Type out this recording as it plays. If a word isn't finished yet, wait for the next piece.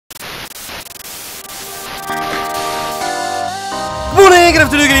morning, good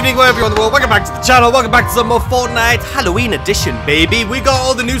afternoon, good evening, wherever you're in the world. Welcome back to the channel. Welcome back to some more Fortnite Halloween edition, baby. We got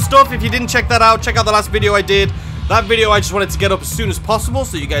all the new stuff. If you didn't check that out, check out the last video I did. That video I just wanted to get up as soon as possible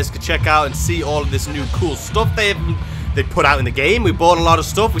so you guys could check out and see all of this new cool stuff they put out in the game. We bought a lot of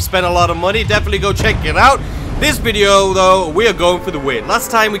stuff. We spent a lot of money. Definitely go check it out. This video, though, we are going for the win. Last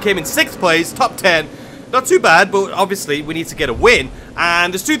time we came in 6th place, top 10. Not too bad, but obviously we need to get a win.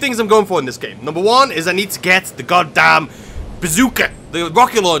 And there's two things I'm going for in this game. Number one is I need to get the goddamn bazooka, the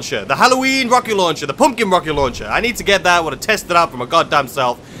rocket launcher, the Halloween rocket launcher, the pumpkin rocket launcher. I need to get that. I want to test it out for my goddamn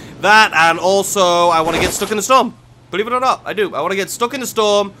self. That, and also I want to get stuck in the storm. Believe it or not, I do. I want to get stuck in the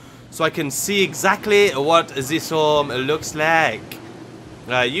storm so I can see exactly what the storm looks like.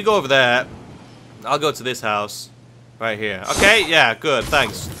 You go over there. I'll go to this house right here. Okay, yeah, good,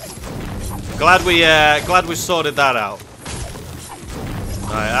 thanks. Glad we sorted that out.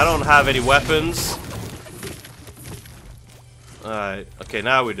 Alright, I don't have any weapons. Alright, okay,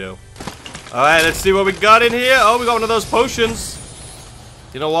 now we do. Alright, let's see what we got in here. Oh, we got one of those potions.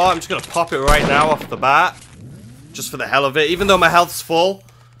 You know what? I'm just gonna pop it right now off the bat. Just for the hell of it. Even though my health's full,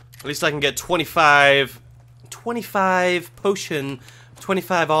 at least I can get 25 potion,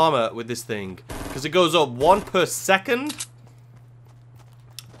 25 armor with this thing. Because it goes up 1 per second.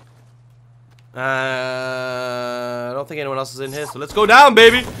 I don't think anyone else is in here, so let's go down,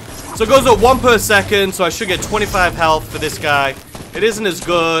 baby. So it goes up 1 per second, so I should get 25 health for this guy. It isn't as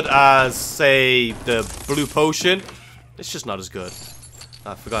good as, say, the blue potion. It's just not as good.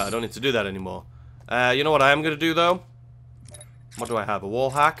 I forgot, I don't need to do that anymore. You know what I am going to do, though? What do I have? A wall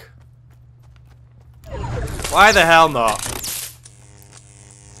hack? Why the hell not?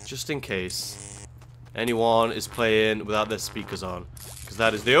 Just in case anyone is playing without their speakers on. Because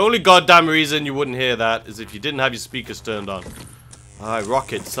that is the only goddamn reason you wouldn't hear that, is if you didn't have your speakers turned on. Alright,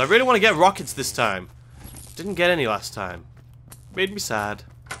 rockets. I really want to get rockets this time. Didn't get any last time. Made me sad.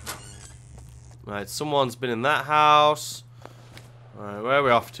 Alright, someone's been in that house. Alright, where are we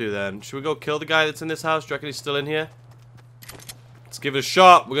off to then? Should we go kill the guy that's in this house? Do you reckon he's still in here? Let's give it a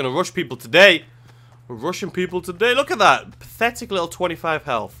shot. We're gonna rush people today. We're rushing people today. Look at that. Pathetic little 25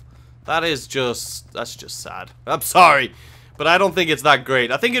 health. That's just sad. I'm sorry. But I don't think it's that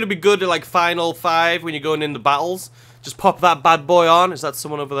great. I think it'd be good at like final 5 when you're going into battles. Just pop that bad boy on. Is that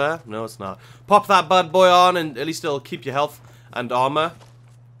someone over there? No, it's not. Pop that bad boy on and at least it'll keep your health and armor.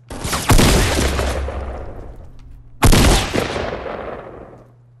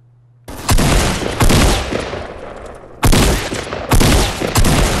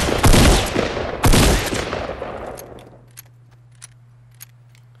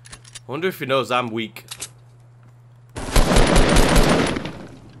 I wonder if he knows I'm weak.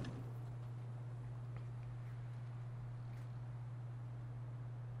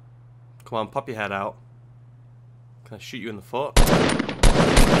 Come on, pop your head out. Can I shoot you in the foot?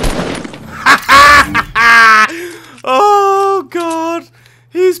 Oh, God.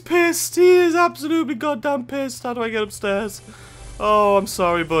 He's pissed. He is absolutely goddamn pissed. How do I get upstairs? Oh, I'm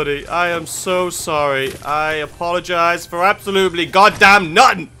sorry, buddy. I am so sorry. I apologize for absolutely goddamn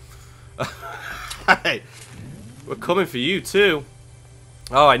nothing. Hey, we're coming for you, too.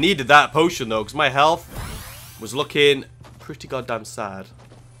 Oh, I needed that potion, though, because my health was looking pretty goddamn sad.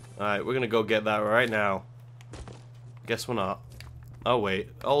 Alright, we're gonna go get that right now. Guess we're not. Oh, wait.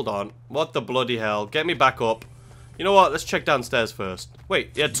 Hold on. What the bloody hell? Get me back up. You know what? Let's check downstairs first.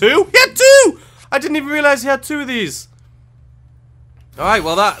 Wait, he had 2? He had 2! I didn't even realize he had 2 of these. Alright,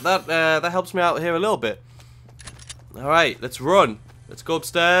 well, that helps me out here a little bit. Alright, let's run. Let's go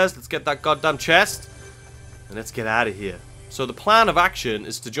upstairs. Let's get that goddamn chest. And let's get out of here. So the plan of action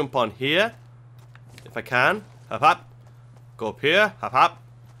is to jump on here. If I can. Hop, hop. Go up here. Hop, hop.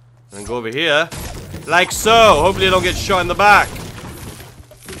 And go over here, like so. Hopefully I don't get shot in the back.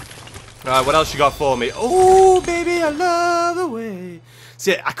 Alright, what else you got for me? Oh, baby, I love the way.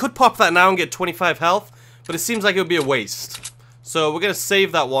 See, I could pop that now and get 25 health, but it seems like it would be a waste. So we're going to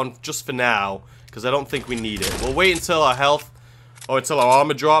save that one just for now, because I don't think we need it. We'll wait until our health, or until our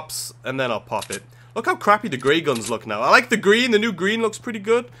armor drops, and then I'll pop it. Look how crappy the grey guns look now. I like the green. The new green looks pretty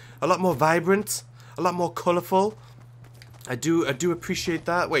good. A lot more vibrant. A lot more colourful. I do appreciate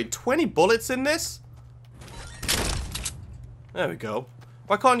that. Wait, 20 bullets in this? There we go.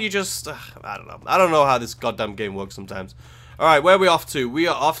 Why can't you just... I don't know. I don't know how this goddamn game works sometimes. Alright, where are we off to? We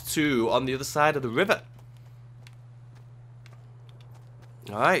are off to on the other side of the river.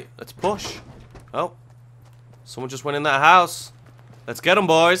 Alright, let's push. Oh. Someone just went in that house. Let's get them,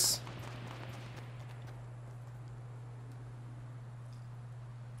 boys.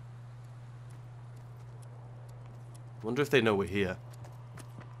 Wonder if they know we're here.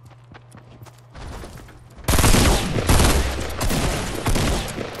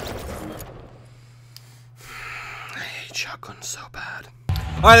 So bad.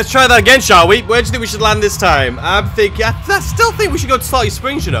 Alright, let's try that again, shall we? Where do you think we should land this time? I'm thinking, I still think we should go to Salty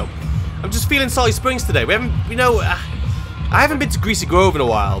Springs, you know. I'm just feeling Salty Springs today. We haven't, you know, I haven't been to Greasy Grove in a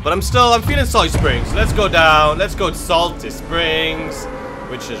while, but I'm feeling Salty Springs. Let's go down, let's go to Salty Springs,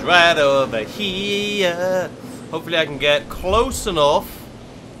 which is right over here. Hopefully I can get close enough,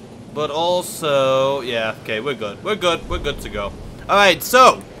 but also, yeah, okay, we're good. We're good to go. Alright,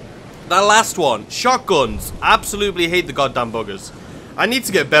 so, that last one, shotguns. Absolutely hate the goddamn buggers. I need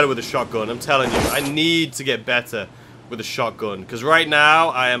to get better with a shotgun, I'm telling you. I need to get better with a shotgun. Because right now,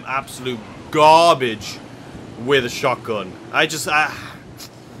 I am absolute garbage with a shotgun. I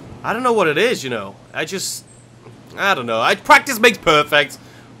don't know what it is, you know. I don't know. Practice makes perfect.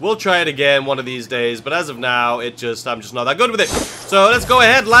 We'll try it again one of these days. But as of now, I'm just not that good with it. So let's go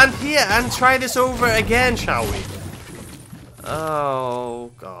ahead, land here, and try this over again, shall we?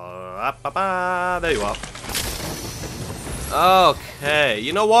 Oh, God. There you are. Okay,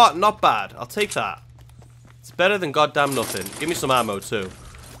 you know what? Not bad. I'll take that. It's better than goddamn nothing. Give me some ammo, too.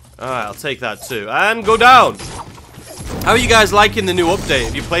 Alright, I'll take that, too. And go down. How are you guys liking the new update?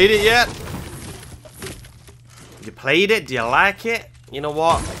 Have you played it yet? You played it? Do you like it? You know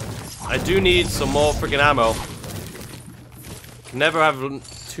what? I do need some more freaking ammo. Can never have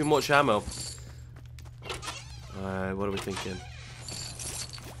too much ammo. Alright, what are we thinking?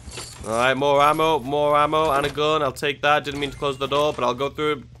 Alright, more ammo, and a gun. I'll take that. Didn't mean to close the door, but I'll go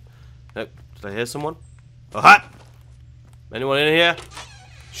through it. Did I hear someone? Oh, hat! Anyone in here?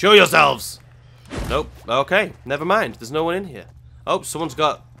 Show yourselves! Nope. Okay, never mind. There's no one in here. Oh, someone's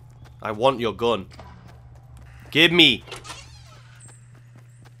got... I want your gun. Give me.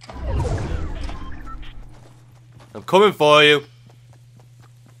 I'm coming for you.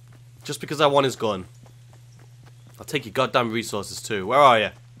 Just because I want his gun. I'll take your goddamn resources too. Where are you?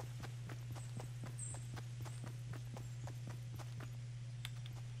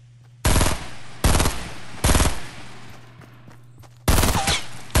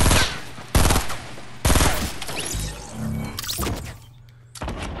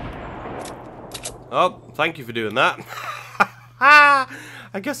 Oh, thank you for doing that.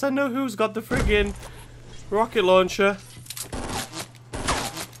 I guess I know who's got the friggin' rocket launcher.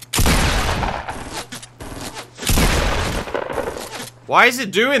 Why is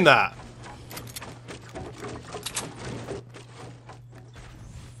it doing that?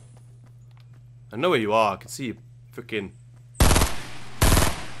 I know where you are. I can see you freaking...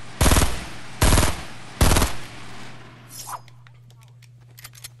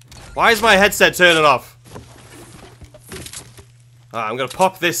 Why is my headset turning off? I'm gonna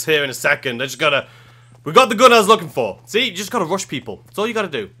pop this here in a second. We got the gun I was looking for. See, you just gotta rush people. That's all you gotta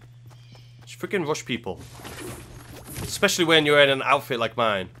do. Just freaking rush people. Especially when you're in an outfit like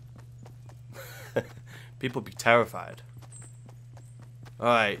mine. People be terrified.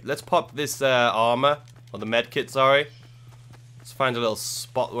 Alright, let's pop this armor. Or the med kit, sorry. Let's find a little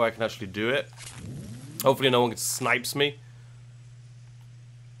spot where I can actually do it. Hopefully no one snipes me.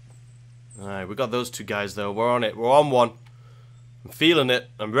 Alright, we got those two guys though. We're on it. We're on one. I'm feeling it.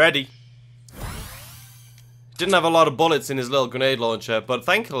 I'm ready. Didn't have a lot of bullets in his little grenade launcher, but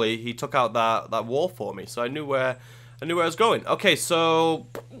thankfully he took out that wall for me, so I knew where I was going. Okay, so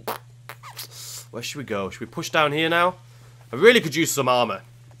where should we go? Should we push down here now? I really could use some armor,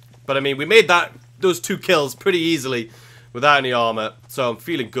 but I mean we made those 2 kills pretty easily without any armor, so I'm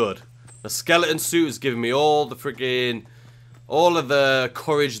feeling good. The skeleton suit is giving me all of the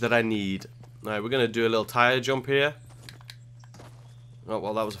courage that I need. Alright, we're gonna do a little tire jump here. Oh,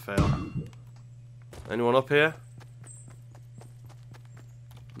 well, that was a fail. Anyone up here?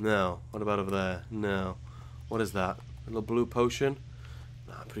 No. What about over there? No. What is that? A little blue potion?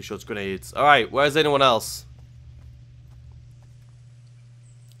 No, I'm pretty sure it's grenades. Alright, where's anyone else?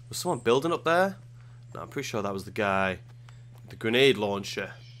 Was someone building up there? No, I'm pretty sure that was the guy. The grenade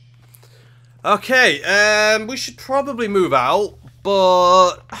launcher. Okay, we should probably move out,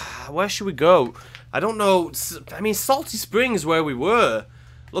 but where should we go? I don't know. I mean, Salty Springs where we were.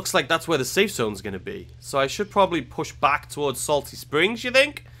 Looks like that's where the safe zone's going to be. So I should probably push back towards Salty Springs, you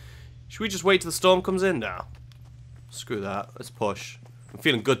think? Should we just wait till the storm comes in now? Screw that. Let's push. I'm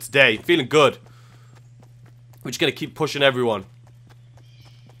feeling good today. Feeling good. We're just going to keep pushing everyone.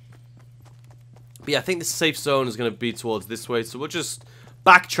 But yeah, I think the safe zone is going to be towards this way, so we'll just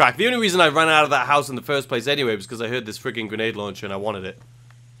backtrack. The only reason I ran out of that house in the first place anyway was because I heard this freaking grenade launcher and I wanted it.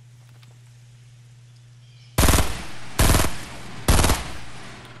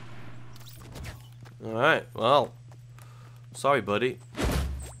 Alright, well, sorry buddy.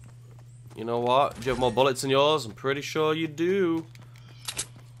 You know what? Do you have more bullets than yours? I'm pretty sure you do.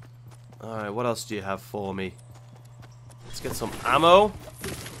 Alright, what else do you have for me? Let's get some ammo.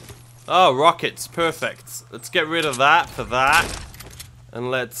 Oh, rockets. Perfect. Let's get rid of that for that.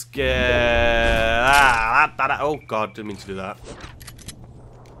 And let's get... Oh, God. Didn't mean to do that.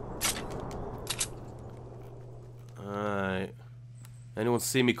 Alright. Anyone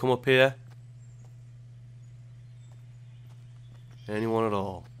see me come up here? Anyone at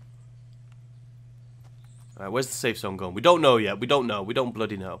all? Alright, where's the safe zone going? We don't know yet. We don't know. We don't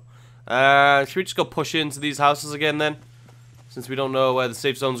bloody know. Should we just go push into these houses again then? Since we don't know where the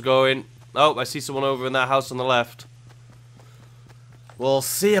safe zone's going. Oh, I see someone over in that house on the left. We'll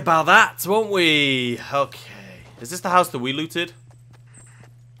see about that, won't we? Okay. Is this the house that we looted?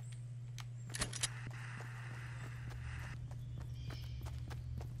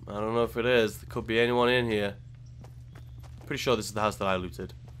 I don't know if it is. There could be anyone in here. Pretty sure this is the house that I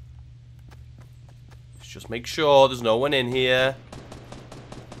looted. Let's just make sure there's no one in here.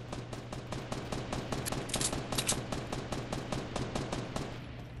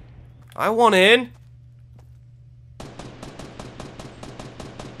 I want in.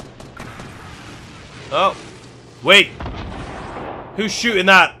 Oh. Wait. Who's shooting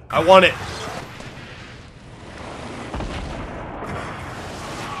that? I want it.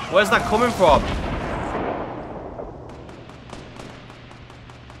 Where's that coming from?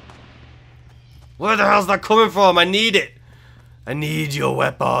 Where the hell's that coming from? I need it. I need your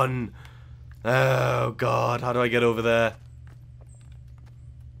weapon. Oh, God. How do I get over there?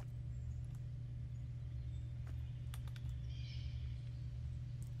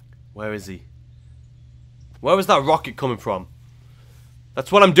 Where is he? Where was that rocket coming from?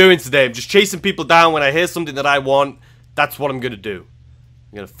 That's what I'm doing today. I'm just chasing people down when I hear something that I want. That's what I'm going to do.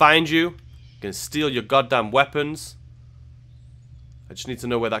 I'm going to find you. I'm going to steal your goddamn weapons. I just need to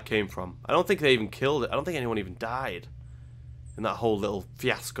know where that came from. I don't think they even killed it. I don't think anyone even died in that whole little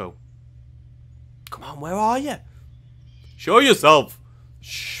fiasco. Come on, where are you? Show yourself.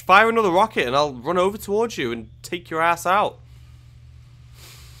 Fire another rocket and I'll run over towards you and take your ass out.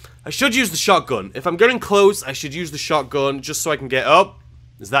 I should use the shotgun. If I'm getting close, I should use the shotgun just so I can get up.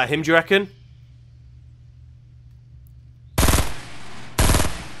 Is that him, do you reckon? He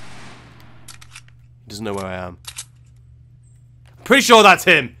doesn't know where I am. Pretty sure that's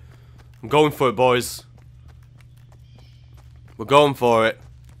him. I'm going for it, boys. We're going for it.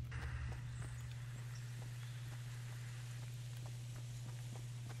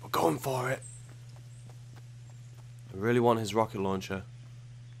 We're going for it. I really want his rocket launcher.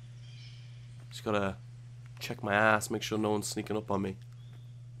 Just gotta check my ass, make sure no one's sneaking up on me.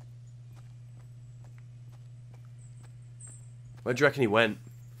 Where do you reckon he went?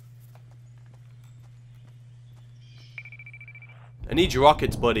 I need your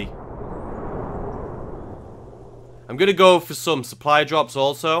rockets, buddy. I'm gonna go for some supply drops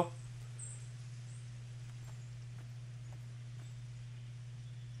also.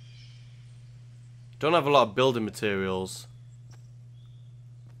 Don't have a lot of building materials.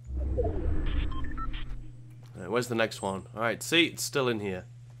 Where's the next one? Alright, see? It's still in here.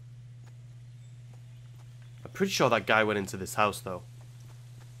 I'm pretty sure that guy went into this house, though.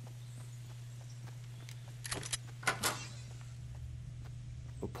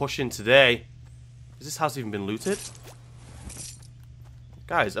 We're pushing today. Has this house even been looted?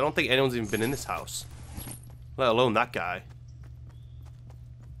 Guys, I don't think anyone's even been in this house. Let alone that guy.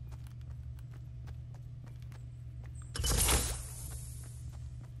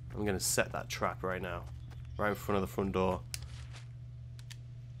 I'm gonna set that trap right now. Right in front of the front door.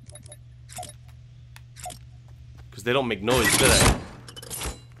 Because they don't make noise, do they?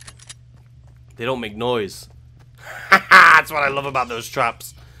 They don't make noise. That's what I love about those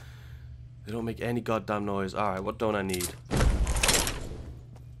traps. They don't make any goddamn noise. Alright, what don't I need?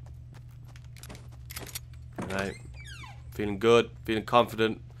 Alright. Feeling good. Feeling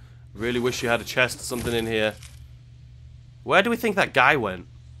confident. Really wish you had a chest or something in here. Where do we think that guy went?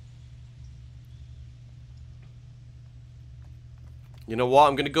 You know what?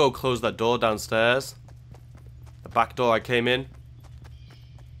 I'm gonna go close that door downstairs. The back door I came in.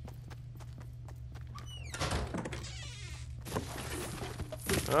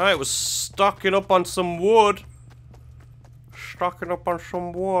 Alright, we're stocking up on some wood. Stocking up on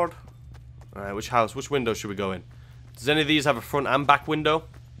some wood. Alright, which house? Which window should we go in? Does any of these have a front and back window?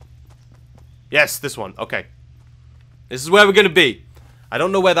 Yes, this one. Okay. This is where we're gonna be. I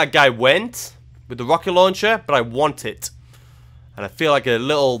don't know where that guy went with the rocket launcher, but I want it. And I feel like a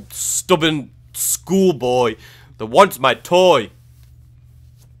little stubborn schoolboy that wants my toy.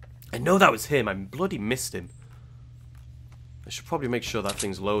 I know that was him. I bloody missed him. I should probably make sure that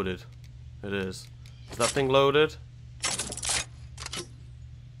thing's loaded. It is. Is that thing loaded?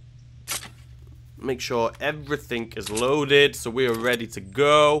 make sure everything is loaded so we are ready to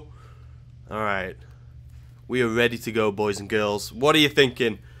go. Alright. We are ready to go, boys and girls. What are you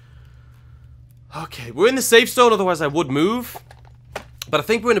thinking? Okay, we're in the safe zone, otherwise I would move. But I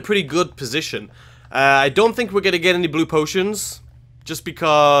think we're in a pretty good position. I don't think we're going to get any blue potions. Just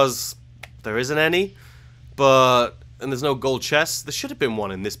because there isn't any. And there's no gold chests. There should have been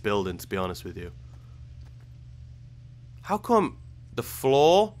one in this building, to be honest with you. How come the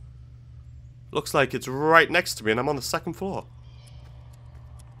floor looks like it's right next to me and I'm on the second floor?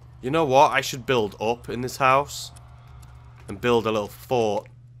 You know what? I should build up in this house. And build a little fort.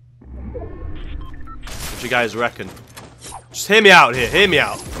 What you guys reckon? Just hear me out here. Hear me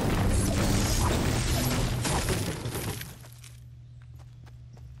out.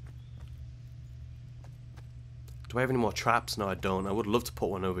 Do I have any more traps? No, I don't. I would love to put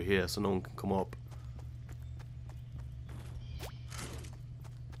one over here so no one can come up.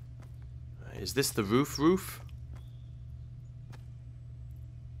 Is this the roof?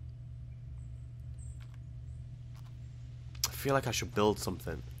 I feel like I should build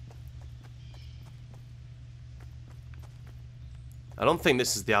something. I don't think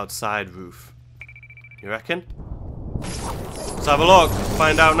this is the outside roof. You reckon? Let's have a look.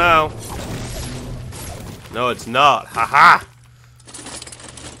 Find out now. No, it's not. Haha!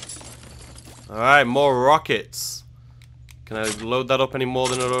 Alright, more rockets. Can I load that up any more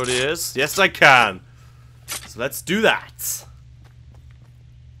than it already is? Yes, I can. So let's do that.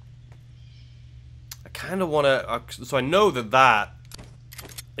 I kind of want to... so I know that that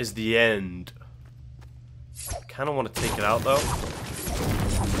is the end. I kind of want to take it out, though.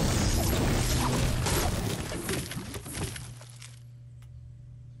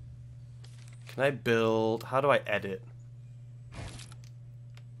 Can I build... how do I edit?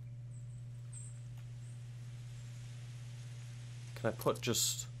 Can I put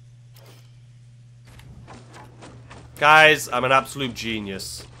just... Guys, I'm an absolute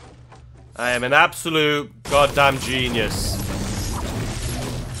genius. I am an absolute goddamn genius.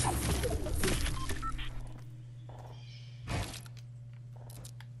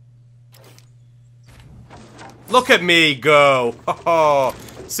 Look at me go. Oh,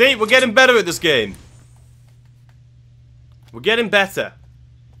 see, we're getting better at this game. We're getting better.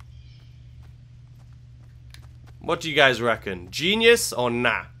 What do you guys reckon? Genius or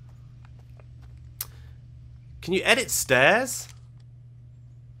nah? Can you edit stairs?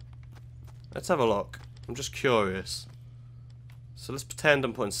 Let's have a look. I'm just curious. So let's pretend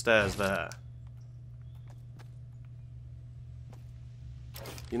I'm putting stairs there.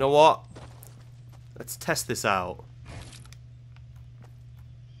 You know what? Let's test this out.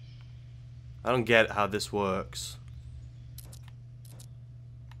 I don't get how this works.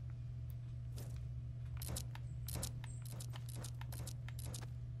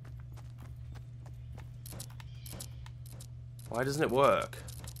 Why doesn't it work?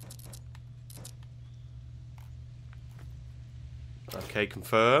 Okay,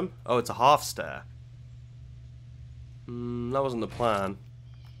 confirm. Oh, it's a half stair. That wasn't the plan.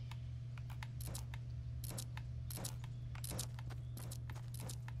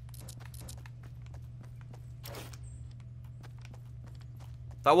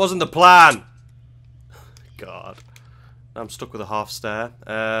 That wasn't the plan! God. Now I'm stuck with a half stair.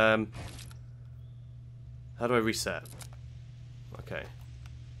 How do I reset? Okay.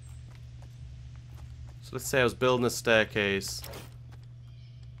 So let's say I was building a staircase.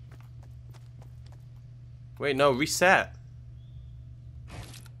 Wait, no, reset.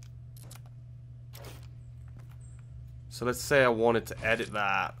 So let's say I wanted to edit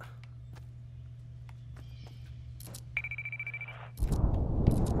that.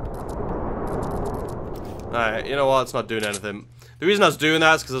 Alright, you know what? It's not doing anything. The reason I was doing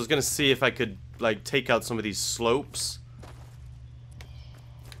that is because I was going to see if I could, like, take out some of these slopes.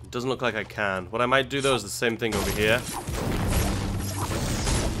 It doesn't look like I can. What I might do, though, is the same thing over here.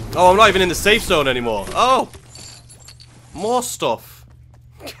 Oh, I'm not even in the safe zone anymore. Oh! More stuff.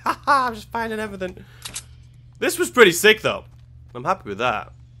 I'm just finding everything. This was pretty sick, though. I'm happy with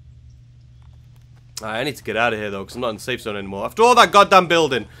that. I need to get out of here, though, because I'm not in the safe zone anymore. After all that goddamn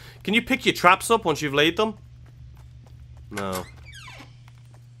building, can you pick your traps up once you've laid them? No.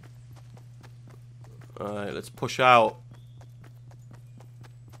 Alright, let's push out.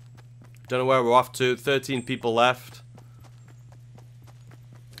 Don't know where we're off to. 13 people left.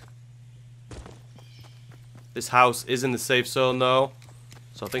 This house is in the safe zone, though.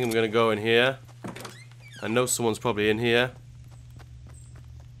 So I think I'm going to go in here. I know someone's probably in here.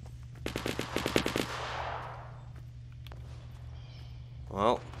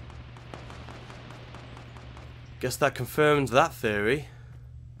 Well. Guess that confirms that theory.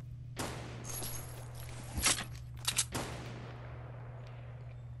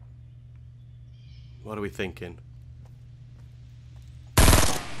 thinking?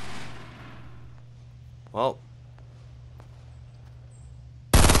 Well.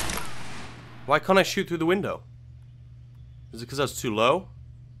 Why can't I shoot through the window? Is it because I was too low?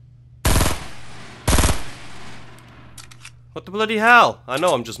 What the bloody hell? I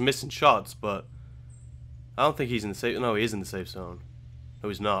know I'm just missing shots, but I don't think he's in the safe. No, he is in the safe zone. No,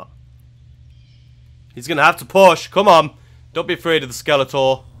 he's not. He's gonna have to push. Come on. Don't be afraid of the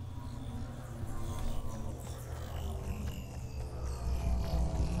Skeletor.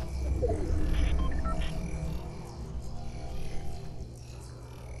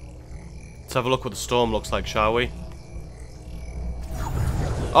 Let's have a look what the storm looks like, shall we?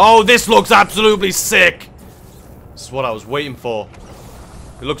 Oh, this looks absolutely sick! This is what I was waiting for.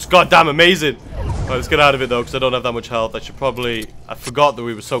 It looks goddamn amazing. Alright, let's get out of it though, because I don't have that much health. I forgot that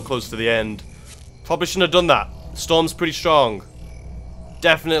we were so close to the end. Probably shouldn't have done that. The storm's pretty strong.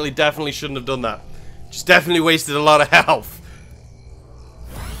 Definitely shouldn't have done that. Just definitely wasted a lot of health.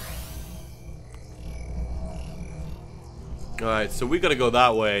 Alright, so we gotta go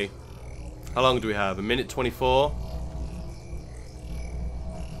that way. How long do we have? 1:24?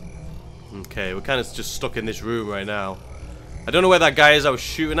 Okay, we're kind of just stuck in this room right now. I don't know where that guy is I was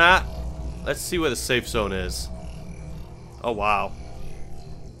shooting at. Let's see where the safe zone is. Oh, wow.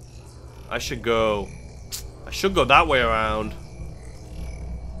 I should go that way around.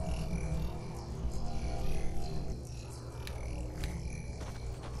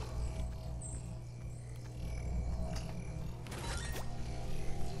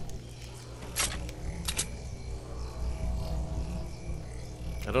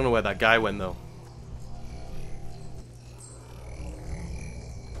 I don't know where that guy went though.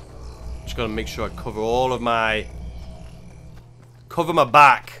 Just gotta make sure I cover all of my... Cover my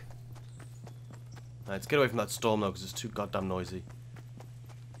back. Alright, let's get away from that storm though, because it's too goddamn noisy.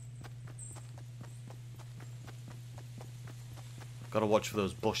 Gotta watch for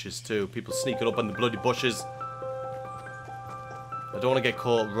those bushes too. People sneaking up on the bloody bushes. I don't want to get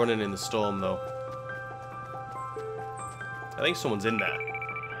caught running in the storm though. I think someone's in there.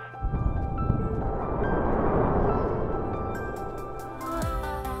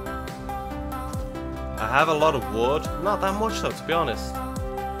 I have a lot of wood. Not that much though, to be honest.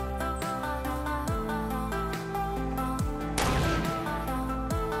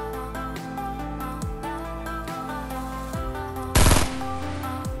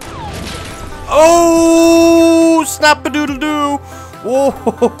 Oh, snap-a-doodle-doo.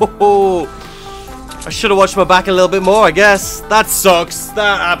 Whoa. I should have watched my back a little bit more, I guess. That sucks.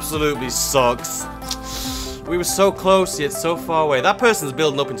 That absolutely sucks. We were so close, yet so far away. That person's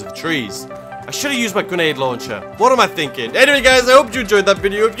building up into the trees. I should have used my grenade launcher. What am I thinking? Anyway, guys, I hope you enjoyed that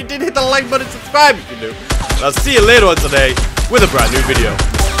video. If you did, hit the like button, subscribe if you're new. And I'll see you later on today with a brand new video.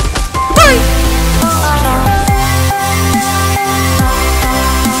 Bye!